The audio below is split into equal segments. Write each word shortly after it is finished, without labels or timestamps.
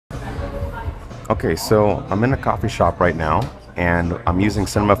Okay, so I'm in a coffee shop right now, and I'm using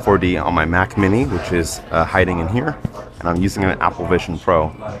Cinema 4D on my Mac Mini, which is hiding in here, and I'm using an Apple Vision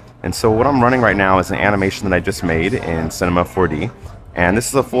Pro. And so what I'm running right now is an animation that I just made in Cinema 4D, and this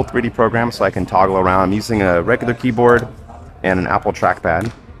is a full 3D program, so I can toggle around. I'm using a regular keyboard and an Apple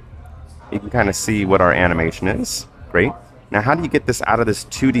trackpad. You can kind of see what our animation is. Great. Now, how do you get this out of this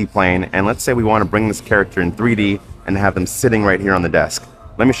 2D plane? And let's say we want to bring this character in 3D and have them sitting right here on the desk.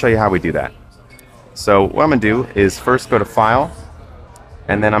 Let me show you how we do that. So what I'm going to do is first go to File,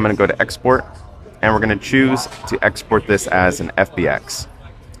 and then I'm going to go to Export, and we're going to choose to export this as an FBX.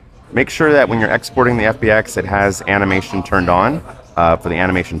 Make sure that when you're exporting the FBX, it has animation turned on for the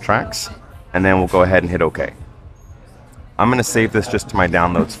animation tracks, and then we'll go ahead and hit OK. I'm going to save this just to my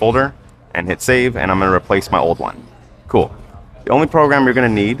Downloads folder and hit Save, and I'm going to replace my old one. Cool. The only program you're going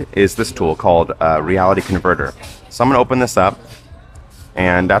to need is this tool called Reality Converter. So I'm going to open this up,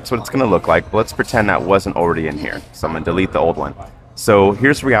 and that's what it's going to look like. But let's pretend that wasn't already in here. So I'm going to delete the old one. So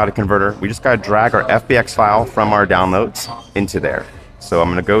here's Reality Converter. We just got to drag our FBX file from our downloads into there. So I'm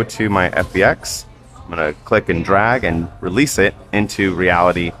going to go to my FBX. I'm going to click and drag and release it into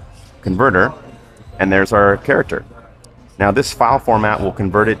Reality Converter. And there's our character. Now this file format will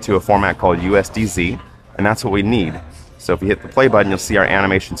convert it to a format called USDZ, and that's what we need. So if you hit the play button, you'll see our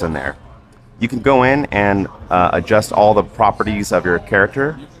animations in there. You can go in and adjust all the properties of your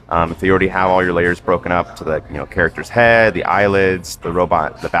character. If you already have all your layers broken up to the character's head, the eyelids, the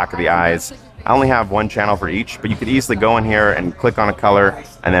robot, the back of the eyes. I only have one channel for each, but you could easily go in here and click on a color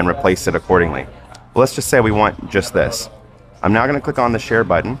and then replace it accordingly. But let's just say we want just this. I'm now going to click on the share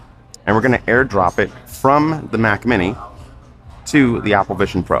button, and we're going to airdrop it from the Mac Mini to the Apple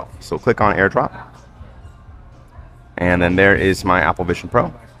Vision Pro. So click on airdrop, and then there is my Apple Vision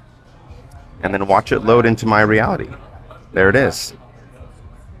Pro. And then watch it load into my reality. There it is.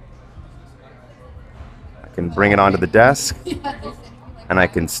 I can bring it onto the desk, and I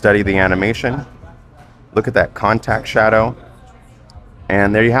can study the animation. Look at that contact shadow.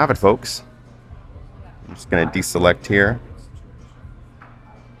 And there you have it, folks. I'm just going to deselect here.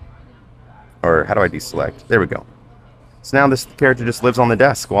 Or how do I deselect? There we go. So now this character just lives on the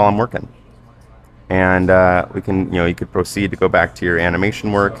desk while I'm working. And we can, you could proceed to go back to your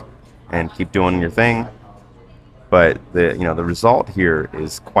animation work and keep doing your thing. But the result here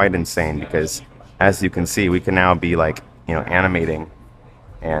is quite insane, because as you can see, we can now be like, animating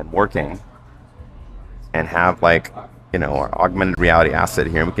and working and have like, our augmented reality asset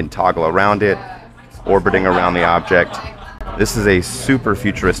here. We can toggle around it, orbiting around the object. This is a super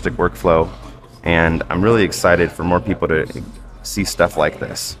futuristic workflow, and I'm really excited for more people to see stuff like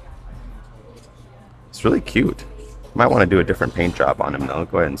this. It's really cute. Might want to do a different paint job on him though.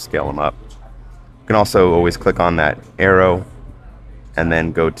 Go ahead and scale him up. You can also always click on that arrow and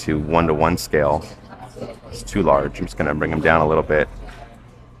then go to 1:1 scale. It's too large. I'm just going to bring him down a little bit.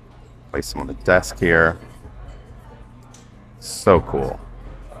 Place him on the desk here. So cool.